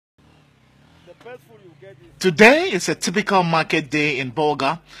Today is a typical market day in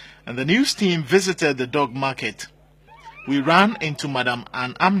Bolga, and the news team visited the dog market. We ran into Madam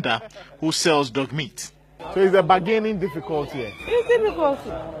Ann Amda, who sells dog meat. So it's a bargaining difficulty. It's difficult.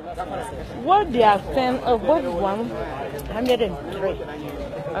 What they are saying, I bought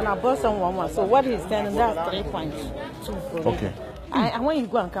 103, and I bought some one. So what he's saying, that's 3.2. Okay. And when you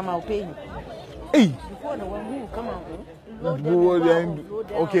go and come, I'll pay you. Hey. Before the one who come out,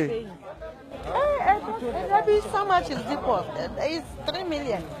 okay. Maybe so much is deposit. It's 3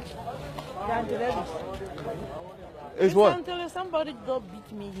 million. It's what? Until somebody go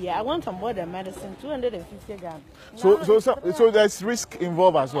beat me here, I want some more than medicine, 250 grams. So there's risk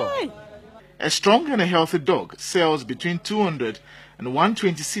involved as well. Hey. A strong and a healthy dog sells between 200 and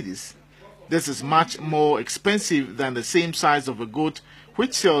 120 cedis. This is much more expensive than the same size of a goat,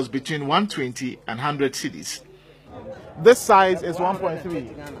 which sells between 120 and 100 cedis. This size is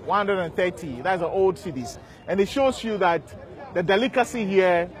 1.3, 130. That's the old cedis. And it shows you that the delicacy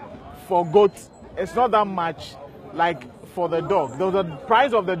here for goats is not that much like for the dog. Though the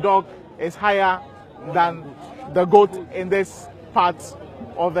price of the dog is higher than the goat in this part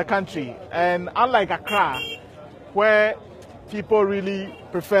of the country. And unlike Accra, where people really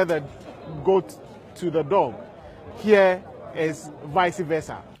prefer the goat to the dog, here is vice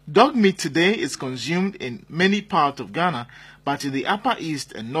versa. Dog meat today is consumed in many parts of Ghana, but in the Upper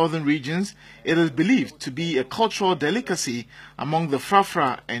East and Northern regions, it is believed to be a cultural delicacy among the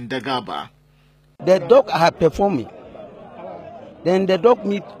Frafra and Dagaba. The dog are performing. Then the dog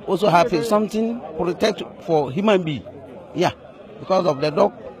meat also have something protect for human being. Yeah, because of the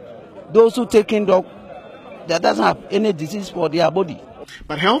dog. Those who take in dog, that doesn't have any disease for their body.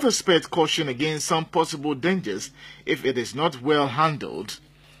 But health experts caution against some possible dangers if it is not well handled.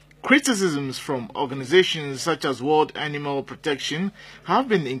 Criticisms from organizations such as World Animal Protection have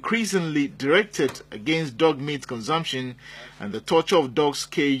been increasingly directed against dog meat consumption and the torture of dogs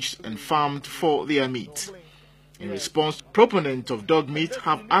caged and farmed for their meat. In response, proponents of dog meat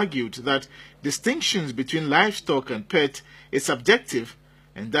have argued that distinctions between livestock and pet is subjective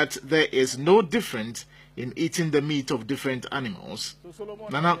and that there is no difference in eating the meat of different animals.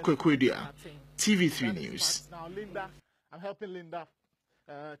 Nana Kwekwedia, TV3 News. Now, Linda, I'm helping Linda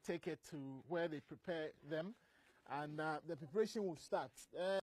take it to where they prepare them, and the preparation will start.